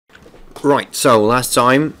Right, so last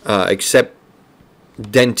time, except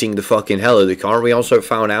denting the fucking hell of the car, we also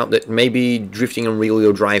found out that maybe drifting and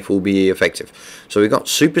rear-wheel drive will be effective. So we got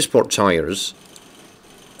super sport tires,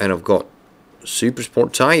 and I've got super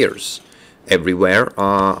sport tires everywhere.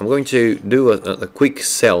 I'm going to do a quick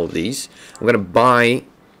sell of these. I'm going to buy...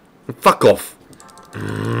 Fuck off!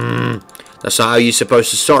 That's how you're supposed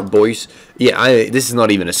to start, boys. Yeah, this is not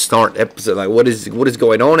even a start episode. Like, what is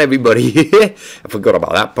going on, everybody? I forgot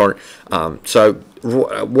about that part. So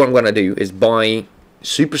what I'm gonna do is buy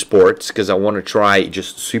super sports because I want to try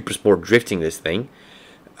just super sport drifting this thing.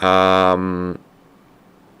 And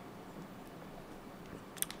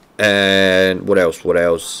what else? What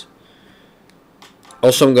else?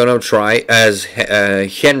 Also, I'm gonna try as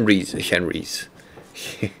Henry's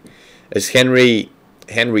as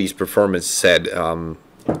Henry's performance said,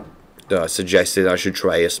 suggested I should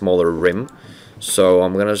try a smaller rim. So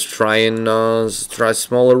I'm gonna try and try a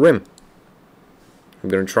smaller rim. I'm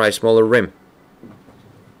gonna try a smaller rim.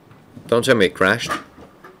 Don't tell me it crashed.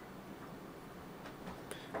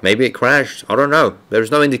 Maybe it crashed. I don't know.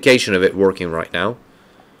 There's no indication of it working right now.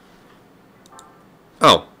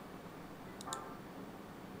 Oh.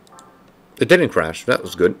 It didn't crash. That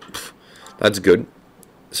was good. That's good.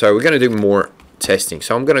 So we're gonna do more testing.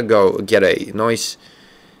 So I'm gonna go get a nice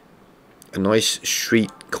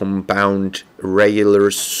street compound regular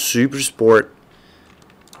super sport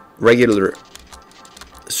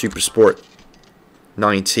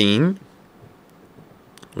 19.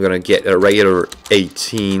 I'm gonna get a regular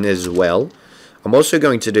 18 as well. I'm also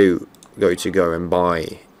going to go and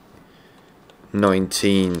buy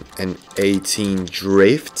 19 and 18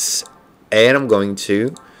 drifts, and I'm going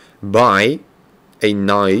to buy a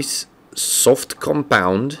nice soft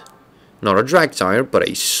compound, not a drag tire, but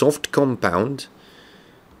a soft compound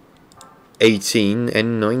 18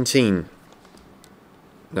 and 19.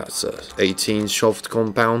 That's a 18 soft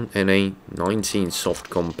compound and a 19 soft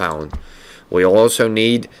compound. We also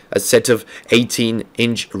need a set of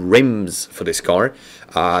 18-inch rims for this car.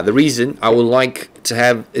 The reason I would like to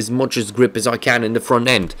have as much as grip as I can in the front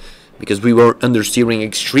end, because we were understeering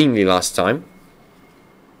extremely last time.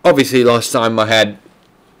 Obviously last time I had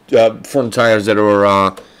front tires that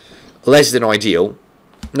were less than ideal.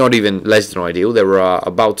 Not even less than ideal. They were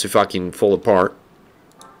about to fucking fall apart.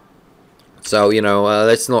 So, you know,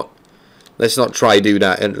 let's not try do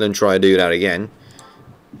that and then try to do that again.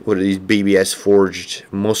 What are these BBS forged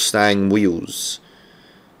Mustang wheels?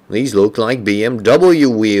 These look like BMW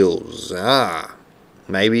wheels. Ah,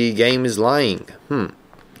 maybe game is lying.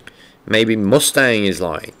 Maybe Mustang is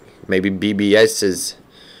lying. Maybe BBSs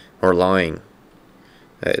are lying.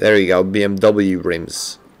 There you go, BMW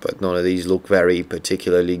rims. But none of these look very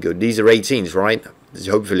particularly good. These are 18s, right?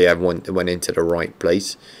 Hopefully I went into the right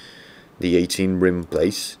place. The 18 rim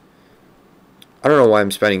place. I don't know why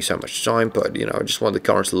I'm spending so much time, but, you know, I just want the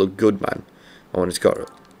cars to look good, man. I want it's got...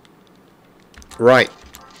 Right.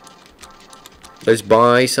 Let's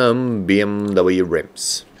buy some BMW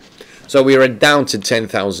rims. So we are down to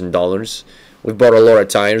 $10,000. We've bought a lot of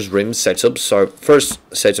tires, rims, setups. So first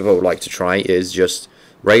setup I would like to try is just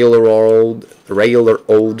regular old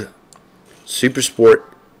super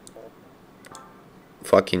sport.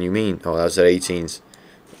 Fucking you mean? Oh, that's at 18s.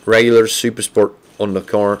 Regular super sport on the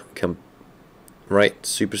car. Right,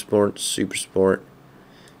 super sport.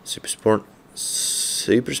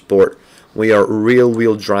 We are rear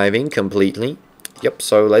wheel driving completely. Yep.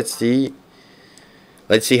 So let's see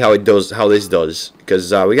how it does. How this does,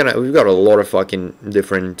 because we've got a lot of fucking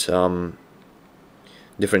different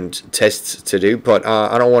tests to do. But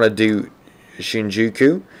I don't want to do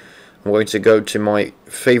Shinjuku. I'm going to go to my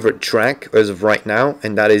favorite track as of right now,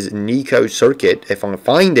 and that is Nico Circuit. If I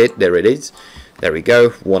find it, there it is. There we go.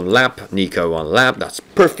 1 lap, Nico 1 lap. That's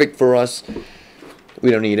perfect for us. We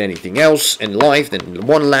don't need anything else in life than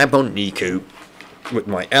 1 lap on Nico with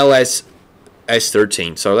my LS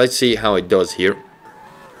S13. So let's see how it does here.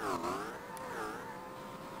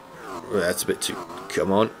 That's a bit too.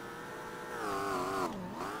 Come on.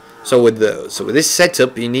 So with this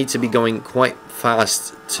setup, you need to be going quite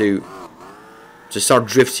fast to start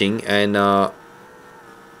drifting, and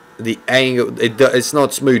the angle it's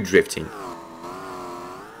not smooth drifting.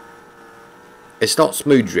 It's not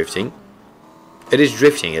smooth drifting. It is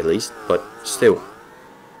drifting at least, but still,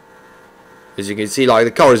 as you can see, like,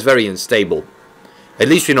 the car is very unstable. At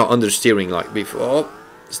least we're not understeering like before. Oh,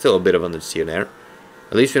 still a bit of understeer there.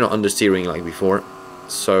 At least we're not understeering like before.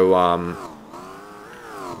 So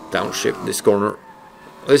downshift this corner.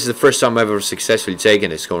 This is the first time I've ever successfully taken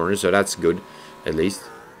this corner, so that's good, at least.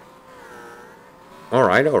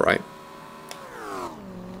 Alright, alright.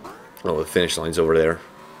 Oh, the finish line's over there.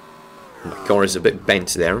 My car is a bit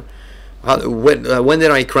bent there. When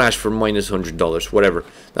did I crash for minus $100? Whatever.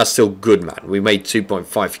 That's still good, man. We made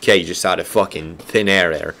 2.5k just out of fucking thin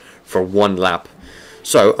air there for one lap.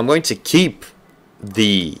 So I'm going to keep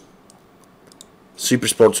the Super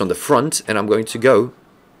Sports on the front, and I'm going to go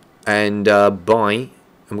and buy.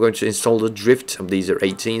 I'm going to install the drift. These are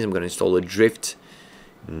 18s. I'm going to install the drift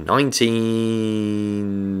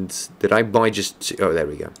 19s. Did I buy just? Oh, there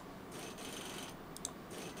we go.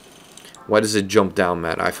 Why does it jump down,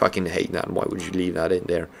 man? I fucking hate that. Why would you leave that in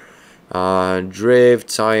there?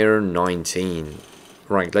 Drift tire 19.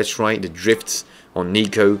 Right, let's try the drifts on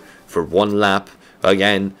Nico for one lap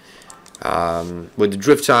again. With the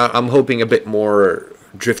drift tire, I'm hoping a bit more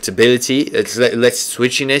driftability. It's less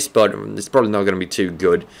switchiness, but it's probably not going to be too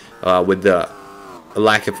good with the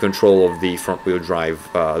lack of control of the front wheel drive,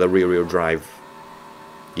 the rear wheel drive.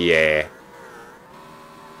 Yeah.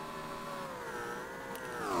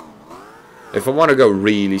 If I want to go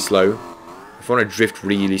really slow, if I want to drift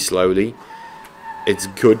really slowly, it's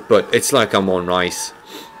good, but it's like I'm on ice.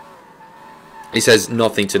 This has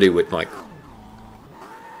nothing to do with like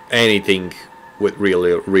anything with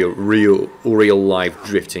real life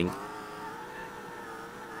drifting.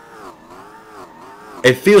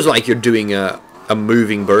 It feels like you're doing a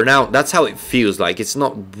moving burnout. That's how it feels like. It's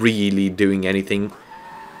not really doing anything.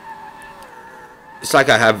 It's like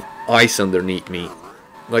I have ice underneath me.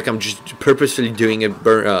 Like I'm just purposefully doing a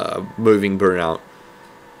moving burnout.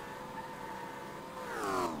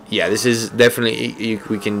 Yeah, this is definitely,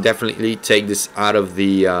 we can definitely take this out of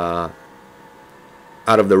the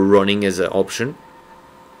running as an option.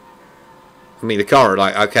 I mean, the car,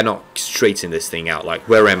 like, I cannot straighten this thing out. Like,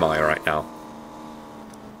 where am I right now?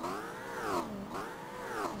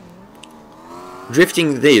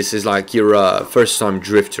 Drifting this is like you're a first-time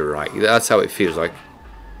drifter, right? That's how it feels like.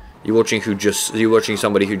 You're watching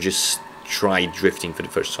somebody who just tried drifting for the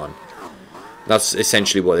first time. That's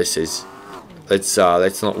essentially what this is. Let's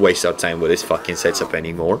not waste our time with this fucking setup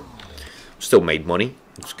anymore. Still made money.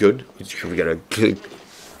 It's good. We gotta clear.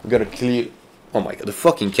 Oh my god, the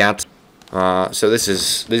fucking cat. So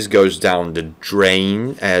this goes down the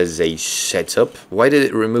drain as a setup. Why did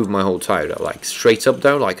it remove my whole tire though? Like straight up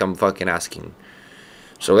though? Like I'm fucking asking.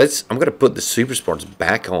 So I'm gonna put the Super Sports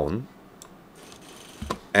back on.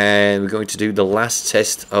 And we're going to do the last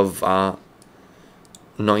test of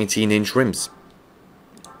 19-inch rims.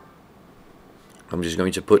 I'm just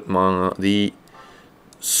going to put the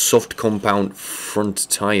soft compound front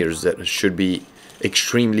tires that should be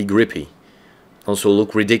extremely grippy. Also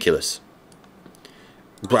look ridiculous.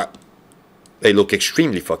 But they look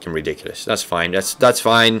extremely fucking ridiculous. That's fine. That's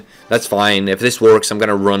fine. That's fine. If this works, I'm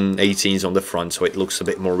gonna run 18s on the front so it looks a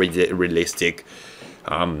bit more realistic.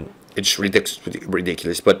 It's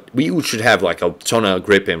ridiculous, but we should have like a ton of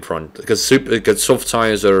grip in front because soft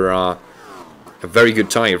tires are a very good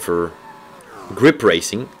tire for grip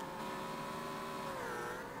racing.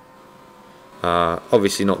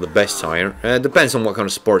 Obviously not the best tire. It depends on what kind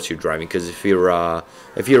of sports you're driving. Because if you're an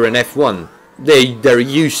F1, there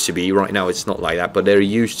used to be, right now it's not like that, but there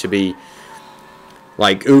used to be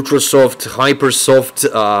like ultra soft, hyper soft,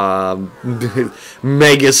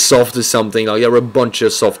 mega soft or something. Like there are a bunch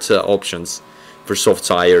of soft options for soft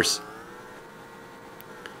tires.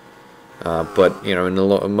 But you know,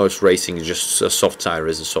 in most racing, just a soft tire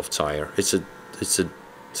is a soft tire. It's a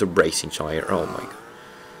racing tire. Oh my god.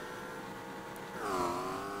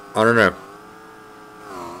 I don't know.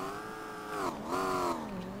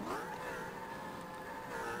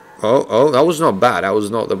 Oh, that was not bad. That was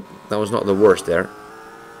not the worst there.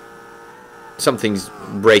 Something's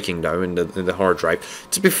breaking though in the hard drive.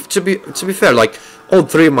 To be fair, like all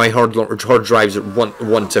three of my hard drives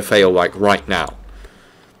want to fail like right now.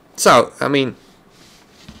 So I mean,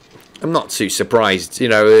 I'm not too surprised. You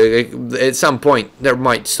know, at some point the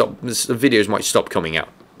videos might stop coming out.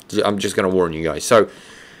 I'm just gonna warn you guys. So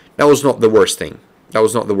that was not the worst thing. That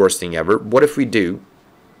was not the worst thing ever. What if we do?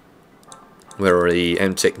 Where are the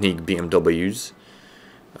M Technique BMWs?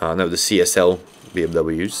 No, the CSL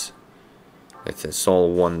BMWs. Let's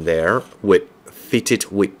install one there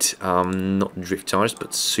fitted with not drift tires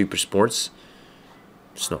but Super Sports.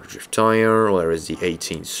 It's not a drift tire. Where is the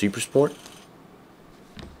 18 Super Sport?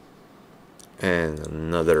 And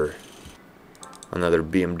another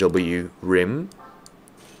BMW rim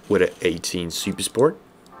with an 18 Super Sport.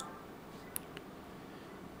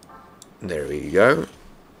 There we go.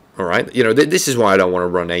 Alright, you know, this is why I don't want to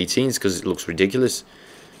run 18s, because it looks ridiculous.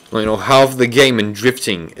 You know, half the game in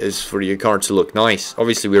drifting is for your car to look nice.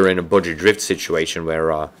 Obviously, we're in a budget drift situation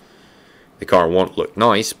where the car won't look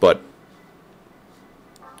nice, but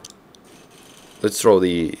Let's throw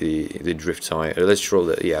the drift tire. Let's throw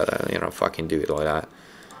the, yeah, you know, fucking do it like that.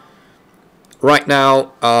 Right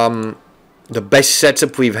now, the best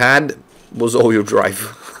setup we've had was all-wheel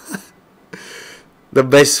drive. The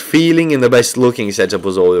best feeling and the best looking setup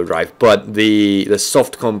was all-wheel drive, but the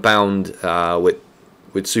soft compound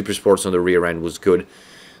with Super Sports on the rear end was good.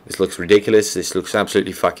 This looks ridiculous. This looks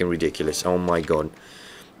absolutely fucking ridiculous. Oh my god.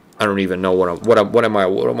 I don't even know what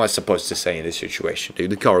am I supposed to say in this situation,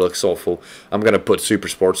 dude. The car looks awful. I'm gonna put Super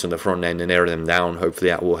Sports on the front end and air them down. Hopefully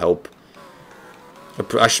that will help.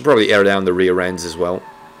 I should probably air down the rear ends as well.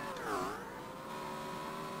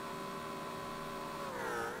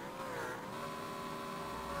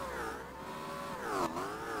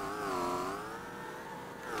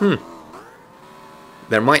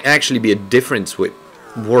 There might actually be a difference with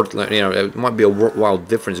you know, it might be a worthwhile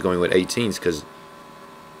difference going with 18s, because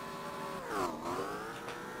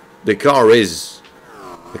the car does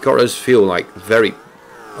feel like very,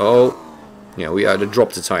 oh, yeah, we had to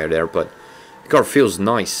drop the tire there, but the car feels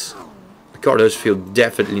nice. The car does feel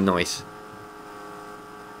definitely nice.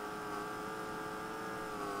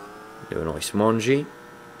 Do a nice mangy.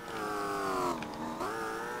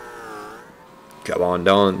 Come on,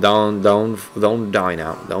 don't die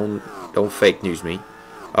now. Don't fake news me.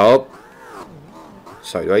 Oh,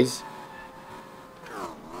 sideways.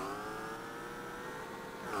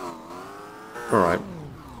 All right.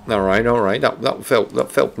 That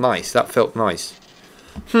felt nice. That felt nice.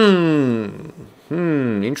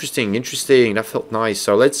 Interesting. That felt nice.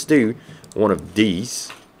 So let's do one of these.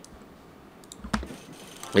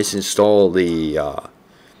 Let's install the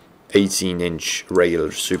 18-inch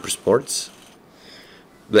regular Super Sports.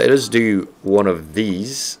 Let us do one of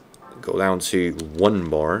these. Go down to 1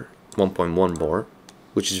 bar, 1.1 bar,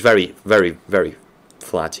 which is very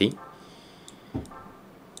flatty.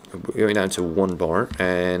 We're going down to 1 bar,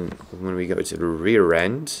 and when we go to the rear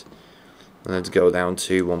end, let's go down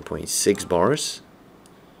to 1.6 bars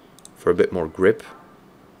for a bit more grip.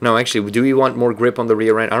 No, actually, do we want more grip on the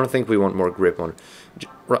rear end? I don't think we want more grip on.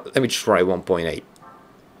 Let me try 1.8,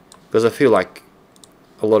 because I feel like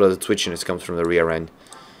a lot of the twitchiness comes from the rear end.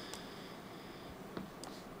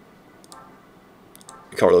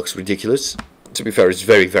 The car looks ridiculous. To be fair, it's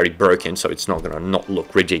very broken, so it's not gonna not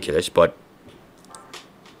look ridiculous. But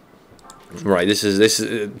right, this is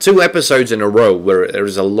 2 episodes in a row where there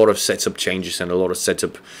is a lot of setup changes and a lot of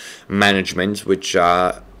setup management, which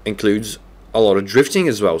includes a lot of drifting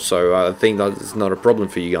as well. So I think that's not a problem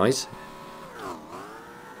for you guys.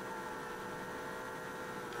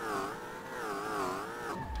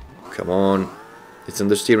 Come on, it's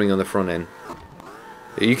understeering on the front end.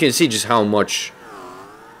 You can see just how much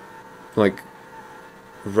like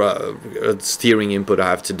steering input I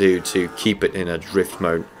have to do to keep it in a drift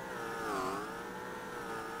mode.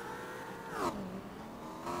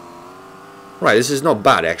 Right, this is not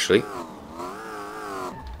bad actually.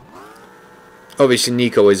 Obviously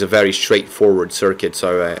Nico is a very straightforward circuit,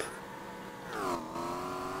 so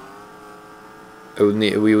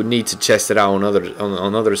we would need to test it out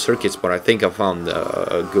on other circuits, but I think I found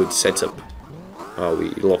a good setup. Oh, we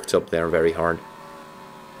locked up there very hard.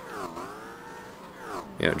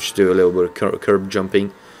 Yeah, just do a little bit of curb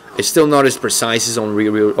jumping. It's still not as precise as on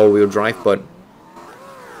all-wheel drive, but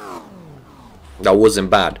that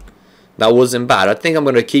wasn't bad. That wasn't bad. I think I'm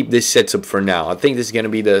going to keep this setup for now. I think this is going to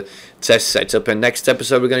be the test setup, and next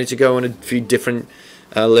episode we're going to go on a few different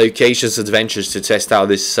locations, adventures to test out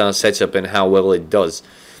this setup and how well it does.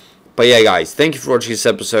 But yeah, guys, thank you for watching this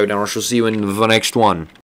episode, and I shall see you in the next one.